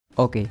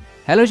Okay,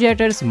 hello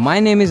chatters, my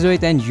name is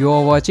Rohit and you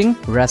are watching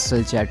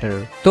wrestle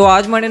chatter. तो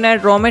आज Monday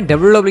night raw में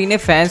WWE ने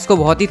fans को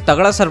बहुत ही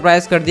तगड़ा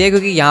सरप्राइज कर दिया,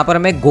 क्योंकि यहाँ पर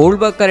हमें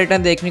गोल्डबर्ग का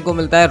रिटर्न देखने को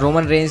मिलता है।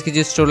 रोमन रेंज की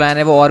जो स्टोरी लाइन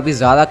है वो और भी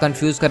ज्यादा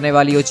कंफ्यूज करने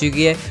वाली हो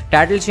चुकी है।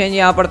 टाइटल चेंज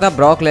यहाँ पर था,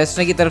 ब्रॉक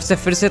लेसनर की तरफ से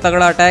फिर से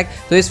तगड़ा अटैक।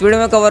 तो इस वीडियो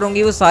में कवर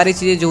होंगी वो सारी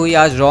चीजें जो हुई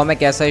आज रॉ में,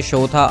 कैसा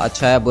शो था,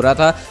 अच्छा है बुरा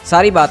था,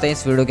 सारी बातें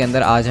इस वीडियो के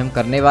अंदर आज हम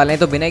करने वाले हैं।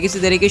 तो बिना किसी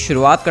तरीके की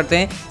शुरुआत करते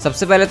हैं।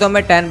 सबसे पहले तो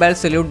हमें 10 बेल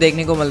सैल्यूट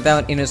देखने को मिलता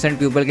है इनोसेंट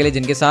पीपल के लिए,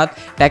 जिनके साथ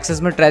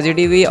टेक्सास में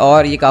ट्रेजेडी हुई और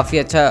ये काफी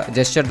अच्छा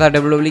जेस्चर था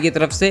WWE की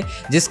तरफ से।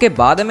 जिसके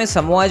बाद हमें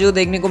समोआ जो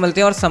देखने को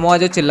मिलते हैं और समोआ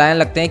जो चिल्लाने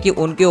लगते हैं कि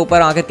उनके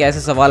ऊपर आकर कैसे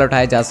सवाल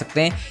उठाए जा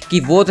सकते हैं कि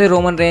वो थे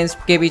रोमन रेंज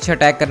के पीछे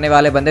अटैक करने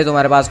वाले बंदे,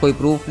 तुम्हारे पास कोई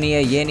प्रूफ नहीं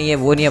है, ये नहीं है,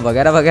 वो नहीं है,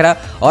 वगैरह वगैरह।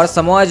 और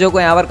समोआ जो को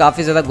यहाँ पर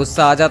काफी ज्यादा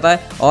गुस्सा आ जाता है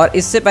और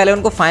इससे पहले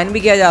उनको फाइन भी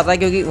किया जाता है,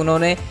 क्योंकि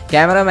उन्होंने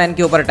कैमरामैन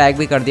के ऊपर अटैक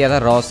भी कर दिया था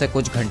रॉ से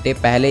कुछ घंटे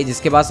पहले।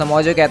 जिसके बाद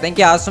समोआ जो कहते हैं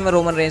कि आज तो मैं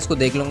रोमन रेंज को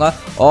देख लूंगा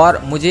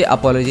और मुझे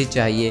अपॉलॉजी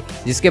चाहिए।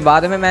 जिसके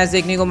बाद हमें मैच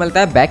देखने को मिलता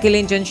है Becky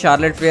Lynch and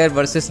Charlotte Flair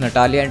versus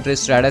Natalia and Trish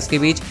stratus के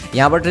बीच।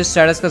 यहाँ पर ट्रिश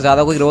स्ट्रैटस का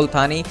ज्यादा कोई रोल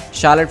था नहीं,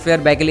 शार्लेट फ्लेयर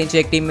बेकी लिंच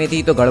एक टीम में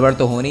थी तो गड़बड़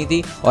तो होनी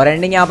थी। और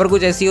एंडिंग यहाँ पर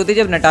कुछ ऐसी होती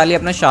है जब नटालिया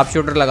अपना शार्प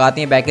शूटर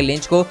लगाती है बेकी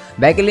लिंच को,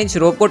 बेकी लिंच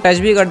रोप को टच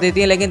भी कर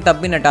देती है, लेकिन तब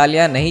भी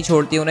नटालिया नहीं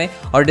छोड़ती उन्हें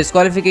और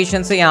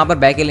डिस्क्वालिफिकेशन से यहाँ पर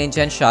Becky Lynch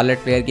and Charlotte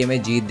Flair की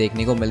हमें जीत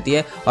देखने को मिलती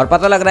है। और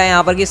पता लग रहा है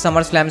यहाँ पर कि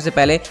समर स्लैम से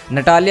पहले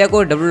नटालिया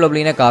को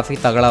WWE ने काफी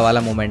तगड़ा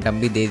वाला मोमेंटम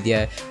भी दे दिया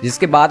है।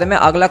 जिसके बाद हमें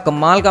अगला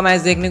कमाल का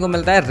मैच देखने को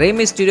मिलता है रे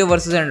मिस्टीरियो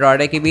वर्सेस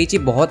एंड्राइडे के बीच। ये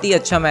बहुत ही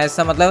अच्छा मैच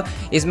था, मतलब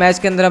इस मैच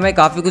के अंदर हमें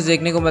काफी कुछ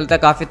देखने को मिलता है,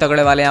 काफी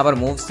तगड़े वाले यहाँ पर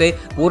मूव्स थे,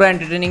 पूरा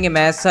एंटरटेनिंग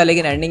मैच था।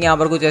 लेकिन एंडिंग यहाँ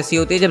पर कुछ ऐसी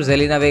होती है जब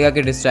जेलिना वेगा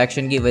के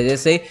डिस्ट्रैक्शन की वजह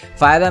से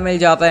फायदा मिल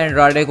जाता है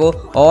एंड्राइडे को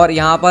और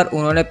यहाँ पर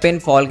उन्होंने पिन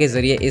फॉल के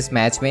जरिए इस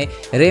मैच में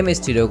रे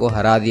मिस्टीरियो को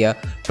हरा दिया।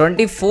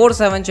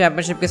 24/7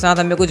 चैंपियनशिप के साथ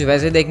हमें कुछ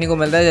वैसे देखने को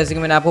मिलता है जैसे कि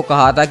मैंने आपको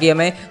कहा था कि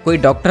हमें कोई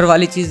डॉक्टर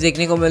वाली चीज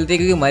देखने को मिलती है,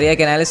 क्योंकि मरिया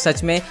कैनेलिस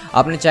सच में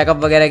अपने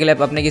चेकअप वगैरह के लिए,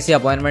 अपने किसी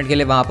अपॉइंटमेंट के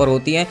लिए वहां पर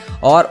होती हैं।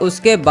 और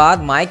उसके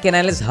बाद माइक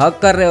कैनेलिस हग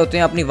कर रहे होते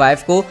हैं अपनी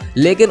वाइफ को,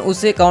 लेकिन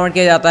उसे काउंट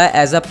किया जाता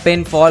है एज अ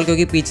पिन फॉल,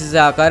 क्योंकि पीछे से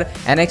आकर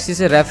NXT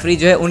से रेफरी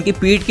जो है उनकी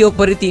पीठ के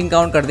ऊपर ही 3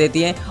 काउंट कर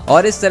देती है।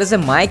 और इस तरह से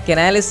माइक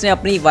कैनेलिस ने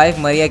अपनी वाइफ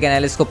मरिया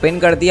कैनेलिस को पिन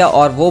कर दिया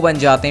और वो बन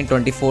जाते हैं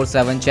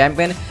 24/7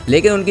 चैंपियन।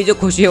 लेकिन उनकी जो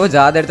खुशी है वो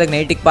ज्यादा देर तक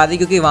नहीं टिक पाती,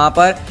 क्योंकि वहां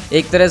पर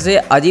एक तरह से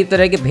अजीब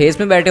तरह के भेस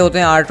में बैठे होते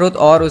हैं आर-ट्रूथ।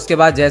 और उसके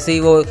बाद जैसे ही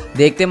वो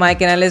देखते माइक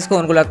कैनेलिस को,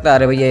 उनको लगता है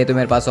अरे भैया ये तो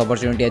मेरे पास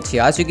अपॉर्चुनिटी अच्छी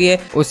आ चुकी है।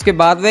 उसके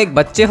बाद वो एक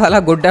बच्चे वाला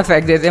गुड्डा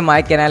फेंक देते हैं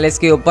माइक कैनेलिस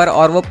के ऊपर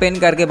और वो पिन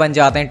करके बन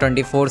जाते हैं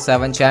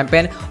 24/7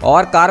 चैंपियन।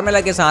 और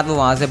कार्मेला के साथ वो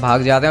वहां से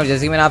भाग जाते हैं। और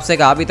जैसे कि मैंने आपसे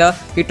कहा भी था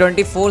कि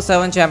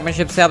 24/7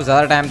 चैंपियनशिप से आप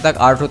ज्यादा टाइम तक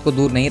आर-ट्रूथ को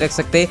दूर नहीं रख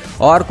सकते,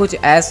 और कुछ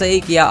ऐसा ही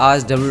किया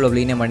आज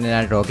WWE ने मंडे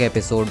नाइट रॉ के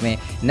एपिसोड में।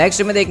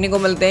 नेक्स्ट में देखने को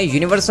मिलते हैं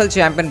यूनिवर्सल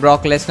चैंपियन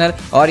ब्रॉक लेसनर।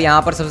 और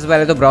यहाँ पर सबसे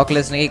पहले तो ब्रॉक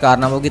लेसनर की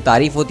कारनामों की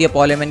तारीफ होती है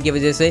पॉल हेमन की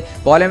वजह से।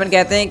 पॉल हेमन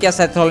कहते हैं क्या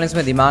सेथ रॉलिंस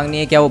में दिमाग नहीं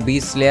है, क्या वो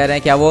बीस्ट स्लेयर हैं,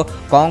 क्या वो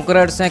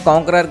कॉन्करर्स हैं,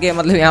 कॉन्करर के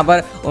मतलब यहाँ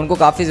पर उनको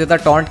काफी ज्यादा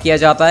टॉन्ट किया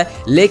जाता है।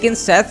 लेकिन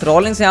सेथ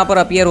रॉलिंस यहाँ पर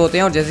अपीयर होते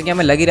हैं और जैसे कि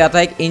हमें लग ही रहा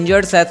था एक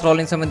इंजर्ड सेथ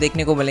रॉलिंस हमें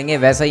देखने को मिलेंगे,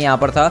 वैसा ही यहाँ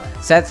पर था।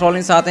 सेथ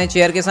रॉलिंस आते हैं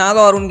चेयर के साथ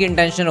और उनकी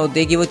इंटेंशन होती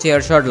है कि वो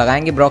चेयर शॉट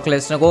लगाएंगे ब्रॉक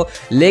लेसनर को।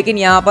 लेकिन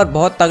यहाँ पर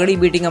बहुत तगड़ी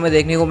बीटिंग हमें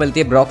देखने को मिलती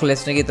है ब्रॉक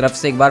लेसनर की तरफ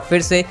से एक बार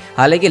फिर से।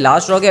 हालांकि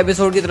लास्ट रॉ के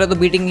एपिसोड की तरह तो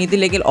बीटिंग नहीं थी,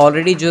 लेकिन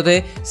ऑलरेडी जो थे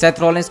सेथ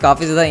रॉलिंस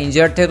काफी ज्यादा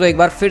इंजर्ड थे, तो एक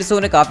बार फिर से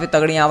उन्हें काफी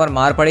तगड़ी यहाँ पर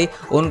मार पड़ी।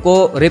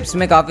 उनको रिप्स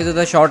में काफी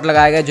ज्यादा शॉट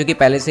लगाया गया, जो कि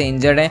पहले से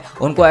इंजर्ड हैं,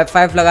 उनको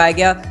F5 लगाया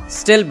गया।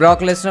 स्टिल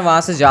ब्रॉक लेसनर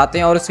वहां से जाते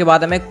हैं और उसके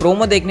बाद हमें एक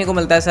प्रोमो देखने को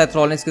मिलता है सेथ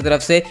रॉलिंस की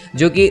तरफ से,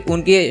 जो कि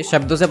उनके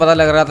शब्दों से पता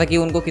लग रहा था कि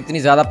उनको कितनी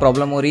ज्यादा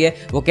प्रॉब्लम हो रही है।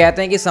 वो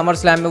कहते हैं कि समर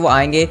स्लैम में वो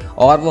आएंगे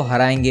और वो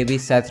हराएंगे भी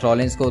सेथ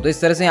रॉलिंस को। तो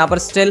इस तरह से यहाँ पर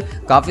स्टिल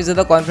काफी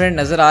ज्यादा कॉन्फिडेंट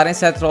नजर आ रहे हैं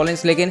सेथ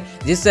रॉलिंस। लेकिन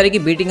जिस तरह की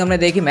बीटिंग हमने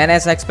देखी, मैंने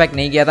ऐसा एक्सपेक्ट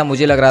नहीं किया था।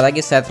 मुझे लग रहा था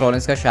कि सेथ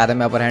रॉलिंस का शायद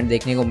हमें अपर हैंड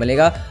देखने को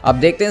मिलेगा। अब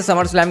देखते हैं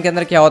समर स्लैम के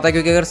अंदर क्या होता है,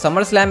 क्योंकि अगर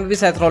समर स्लैम में भी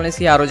सेथ रॉलिंस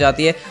की हार हो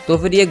जाती है तो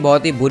फिर ये एक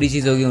बहुत ही बुरी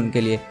चीज होगी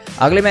उनके लिए।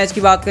 अगले मैच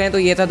की बात करें तो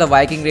ये था द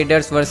वाइकिंग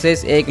रेडर्स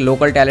वर्सेस एक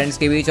लोकल टैलेंट्स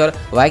के बीच, और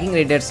वाइकिंग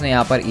रेडर्स ने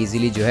यहाँ पर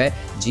इजीली जो है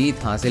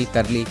जीत हासिल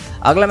कर ली।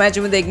 अगला मैच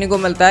में देखने को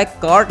मिलता है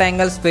Kurt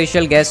angle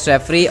special guest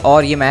referee,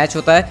 और ये मैच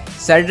होता है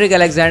Cedric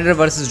Alexander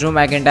versus Drew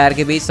McIntyre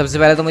के बीच। सबसे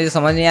पहले तो मुझे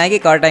समझ नहीं आया कि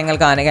कर्ट एंगल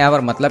का आने का यहाँ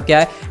पर मतलब क्या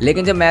है,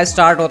 लेकिन जब मैच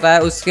स्टार्ट होता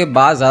है उसके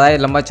बाद ज्यादा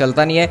लंबा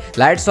चलता नहीं है,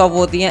 लाइट्स ऑफ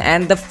होती हैं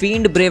and the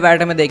field Bray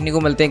Wyatt हमें देखने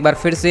को मिलते हैं। एक बार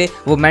फिर से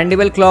वो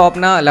मैंडिबल क्लॉ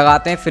अपना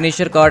लगाते हैं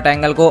फिनिशर कर्ट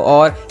एंगल को,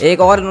 और एक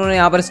और उन्होंने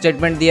यहाँ पर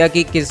स्टेटमेंट दिया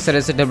कि किस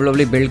तरह से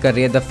WWE बिल्ड कर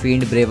रही है द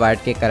फील्ड ब्रे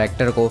वाइट के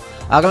कैरेक्टर को।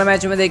 अगला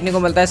मैच में देखने को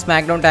मिलता है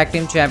SmackDown tag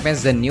team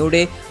champions the new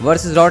day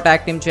versus raw tag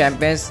team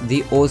champions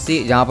the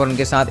ओसी, जहां पर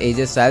उनके साथ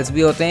एजे स्टाइल्स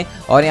भी होते हैं।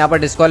 और यहां पर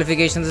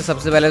डिस्क्वालिफिकेशन से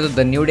सबसे पहले तो द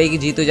न्यू डे की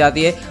जीत हो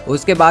जाती है।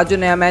 उसके बाद जो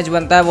नया मैच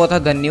बनता है वो था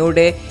the new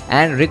day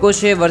and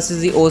Ricochet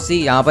versus the ओसी,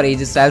 यहां पर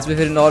एजे स्टाइल्स भी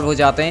फिर इन्वॉल्व हो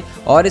जाते हैं।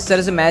 और इस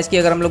तरह से मैच की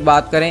अगर हम लोग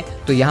बात करें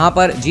तो यहाँ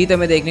पर जीत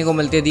हमें देखने को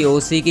मिलती है दी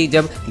ओसी की,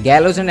 जब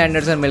गैलोस एंड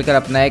एंडरसन मिलकर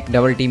अपना एक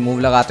डबल टीम मूव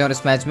लगाते हैं। और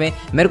इस मैच में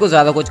मेरे को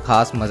ज्यादा कुछ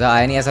खास मजा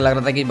आया नहीं, ऐसा लग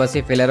रहा था कि बस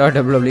ये फिलर और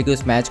WWE को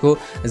इस मैच को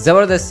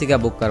जबरदस्ती का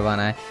बुक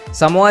करवाना है।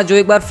 समोआ जो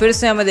एक बार फिर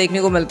से हमें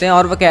देखने को मिलते हैं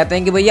और वो कहते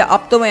हैं कि भैया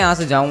अब तो मैं यहाँ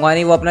से जाऊंगा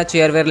नहीं। वो अपना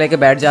चेयर वेयर लेके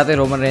बैठ जाते हैं,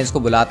 रोमन रेंज को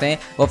बुलाते हैं।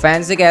 वो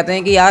फैन से कहते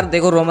हैं कि यार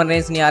देखो रोमन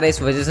रेंस नहीं आ रहे,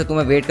 इस वजह से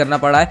तुम्हें वेट करना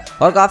पड़ा है।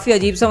 और काफी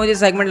अजीब सा मुझे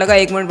सेगमेंट लगा।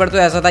 1 मिनट पर तो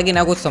ऐसा था कि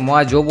ना कुछ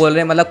समोआ जो बोल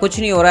रहे हैं, मतलब कुछ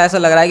नहीं हो रहा है, ऐसा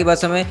लग रहा है कि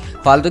बस हमें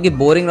फालतू की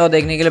बोरिंग रॉ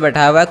देखने के लिए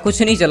बैठाया हुआ है,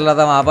 कुछ नहीं चल रहा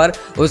था वहां पर।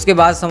 उसके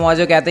बाद समोआ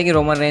जो कहते हैं कि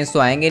रोमन रेंस तो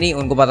आएंगे नहीं,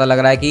 उनको पता लग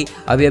रहा है कि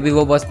अभी अभी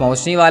वो बस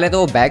पहुंचने वाले, तो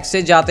वो बैक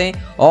स्टेज जाते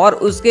हैं। और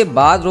उसके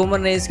बाद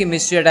रोमन रेंस की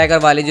मिस्ट्री अटैकर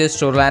वाली जो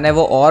स्टोरी लाइन है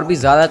वो और भी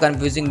ज्यादा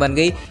कंफ्यूजिंग बन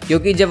गई,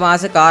 क्योंकि जब वहां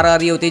से कार आ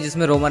रही होती है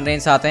जिसमें रोमन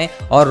रेंस आते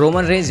हैं और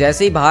रोमन रेंस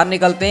जैसे ही बाहर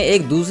निकलते हैं,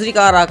 एक दूसरी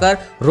कार आकर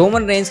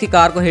रोमन रेंस की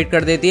कार को हिट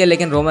कर देती है।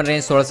 लेकिन रोमन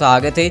रेंस थोड़ा सा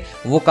आगे थे,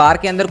 वो कार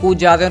के अंदर कूद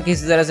जाते हैं और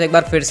किसी तरह से एक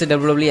बार फिर से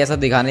WWE ऐसा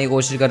दिखाने की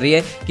कोशिश कर रही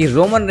है कि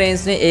रोमन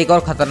रेंस ने एक और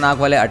खतरनाक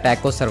वाले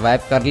अटैक को सर्वाइव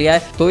कर लिया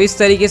है। तो इस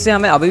तरीके से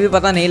हमें अभी भी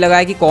पता नहीं लगा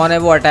है कि कौन है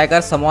वो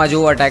अटैकर। समोआ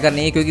जो अटैकर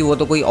नहीं है, क्योंकि वो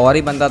तो कोई और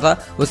ही बंदा था।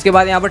 उसके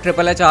बाद यहाँ पर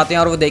ट्रिपल एच आते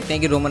हैं और वो देखते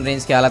हैं कि रोमन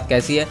रेंस की हालत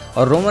कैसी है,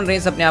 और रोमन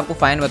रेंस अपने आप को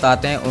फाइन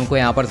बताते हैं, उनको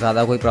यहाँ पर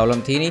ज्यादा कोई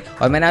प्रॉब्लम थी नहीं।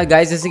 और मैंने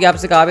गाइस जैसे कि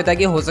आपसे कहा भी था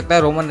कि हो सकता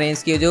है रोमन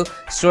रेंस की जो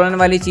स्टोलन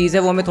वाली चीज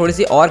है वो हमें थोड़ी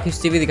सी और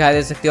खिंचती हुई दिखाई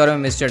दे सकती है और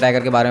हमें मिस्टर अटैकर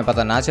के बारे में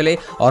पता ना चले,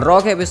 और रॉ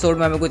के एपिसोड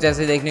में हमें कुछ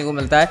ऐसे देखने को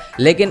मिलता है।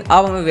 लेकिन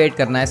अब हमें वेट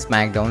करना है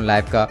स्मैकडाउन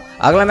लाइव का।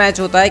 अगला मैच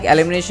होता है एक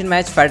elimination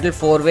match, fatal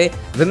 4-वे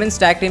women's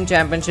tag team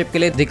championship के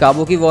लिए the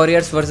Kabuki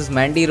warriors versus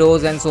Mandy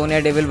rose and Sonia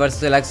devil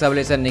versus Alexa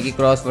bliss and Nikki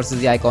cross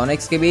versus the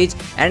iconics के बीच।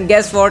 एंड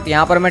गेस व्हाट,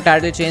 यहां पर हमें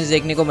टाइटल चेंज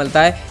देखने को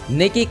मिलता है।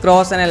 निकी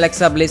क्रॉस एंड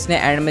एलेक्सा ब्लिस ने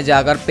एंड में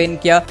जाकर पिन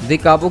किया द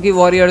काबुकी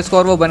वॉरियर्स को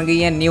और वो बन गई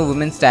है new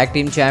women's tag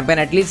team champion.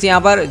 At least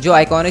यहां पर जो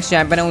आइकॉनिक्स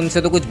चैंपियन है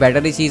उनसे तो कुछ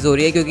बेटर ही चीज हो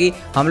रही है, क्योंकि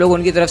हम लोग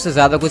उनकी तरफ से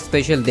ज्यादा कुछ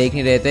स्पेशल देख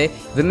नहीं रहे थे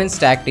विमेंस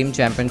टैग टीम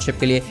चैंपियनशिप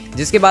के लिए।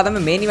 जिसके बाद हमें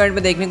मेन इवेंट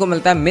में देखने को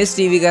मिलता है मिस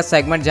टीवी का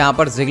सेगमेंट, जहां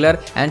पर Ziggler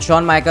and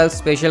Shawn Michaels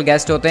special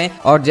guest होते हैं।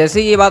 और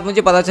जैसे ही ये बात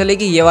मुझे पता चली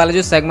कि ये वाला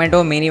जो सेगमेंट है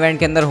वो मेन इवेंट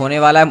के अंदर होने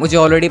वाला है, मुझे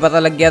ऑलरेडी पता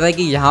लग गया था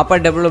कि यहाँ पर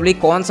WWE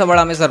कौन सा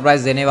बड़ा हमें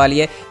सरप्राइज देने वाली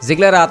है।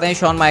 जिगलर आते हैं,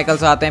 शॉन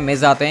माइकल्स आते हैं,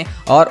 मिस आते हैं,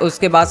 और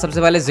उसके बाद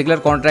सबसे पहले जिगलर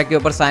कॉन्ट्रैक्ट के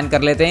ऊपर साइन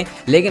कर लेते हैं।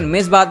 लेकिन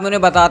मिस बाद में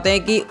उन्हें बताते हैं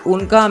कि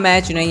उनका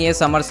मैच नहीं है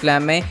समर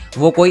स्लैम में,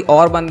 वो कोई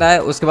और बंदा है।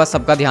 उसके बाद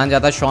सबका ध्यान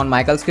जाता है शॉन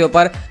माइकल्स के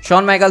ऊपर।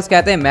 शॉन माइकल्स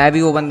कहते हैं मैं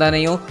भी वो बंदा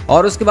नहीं हूँ।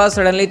 और उसके बाद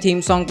सडनली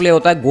थीम सॉन्ग प्ले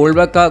होता है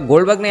गोल्डबर्ग का।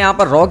 गोल्डबर्ग ने यहाँ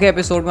पर रॉ के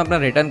एपिसोड में अपना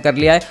रिटर्न कर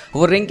लिया है।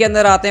 वो रिंग के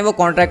अंदर आते हैं, वो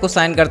कॉन्ट्रैक्ट को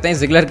साइन करते हैं।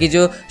 जिगलर की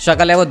जो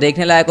शक्ल है वो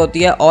देखने लायक होती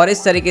है, और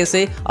इस तरीके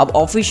से अब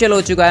ऑफिशियल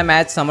हो चुका है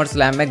मैच समर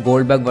स्लैम में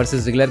गोल्डबर्ग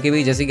वर्सेस जिगलर के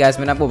बीच। जैसे गैस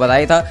मैंने आपको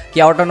बताया था कि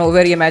आउट ऑफ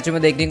नोवेयर ये मैच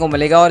हमें देखने को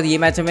मिलेगा, और ये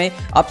मैच हमें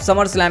अब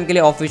समर स्लैम के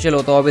लिए ऑफिशियल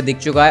होता हुआ भी दिख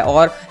चुका है।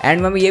 और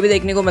एंड में हमें ये भी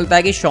देखने को मिलता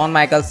है कि शॉन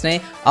माइकल्स ने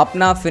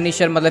अपना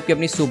फिनिशर मतलब कि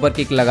अपनी सुपर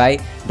किक लगाई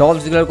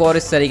डॉल्फ जिगलर को, और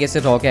इस तरीके से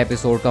रॉ के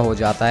एपिसोड का हो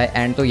जाता है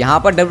एंड। तो यहाँ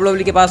पर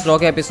WWE के पास रॉ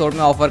के एपिसोड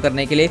में ऑफर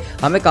करने के लिए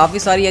हमें काफी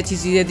सारी अच्छी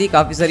चीजें थी,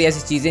 काफी सारी ऐसी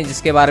चीजें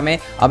जिसके बारे में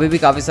अभी भी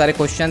काफी सारे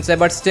क्वेश्चंस है,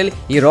 बट स्टिल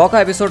ये रॉ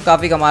का एपिसोड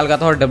काफी कमाल का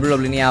था, और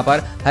WWE ने यहाँ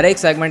पर हर एक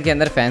सेगमेंट के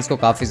अंदर फैंस को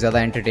काफी ज्यादा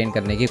एंटरटेन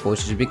करने की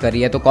कोशिश भी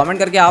करी है। तो कमेंट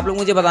करके आप लोग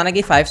मुझे बताना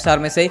कि 5 स्टार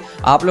में से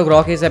आप लोग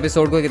रॉ के इस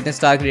एपिसोड को कितने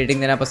स्टार की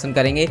रेटिंग देना पसंद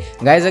करेंगे।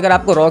 गाइज अगर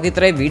आपको रॉ की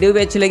तरह वीडियो भी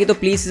अच्छी लगी तो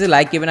प्लीज इसे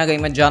लाइक के बिना कहीं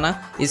मत जाना।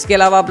 इसके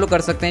अलावा आप लोग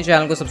कर सकते हैं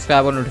चैनल को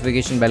सब्सक्राइब और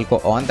नोटिफिकेशन बेल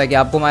को ऑन, ताकि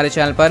आपको हमारे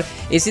चैनल पर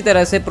इसी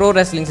तरह से प्रो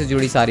रेसलिंग से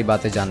जुड़ी सारी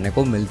बातें जानने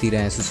को मिलती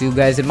रहे। सो सी you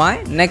guys in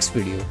my next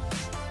video.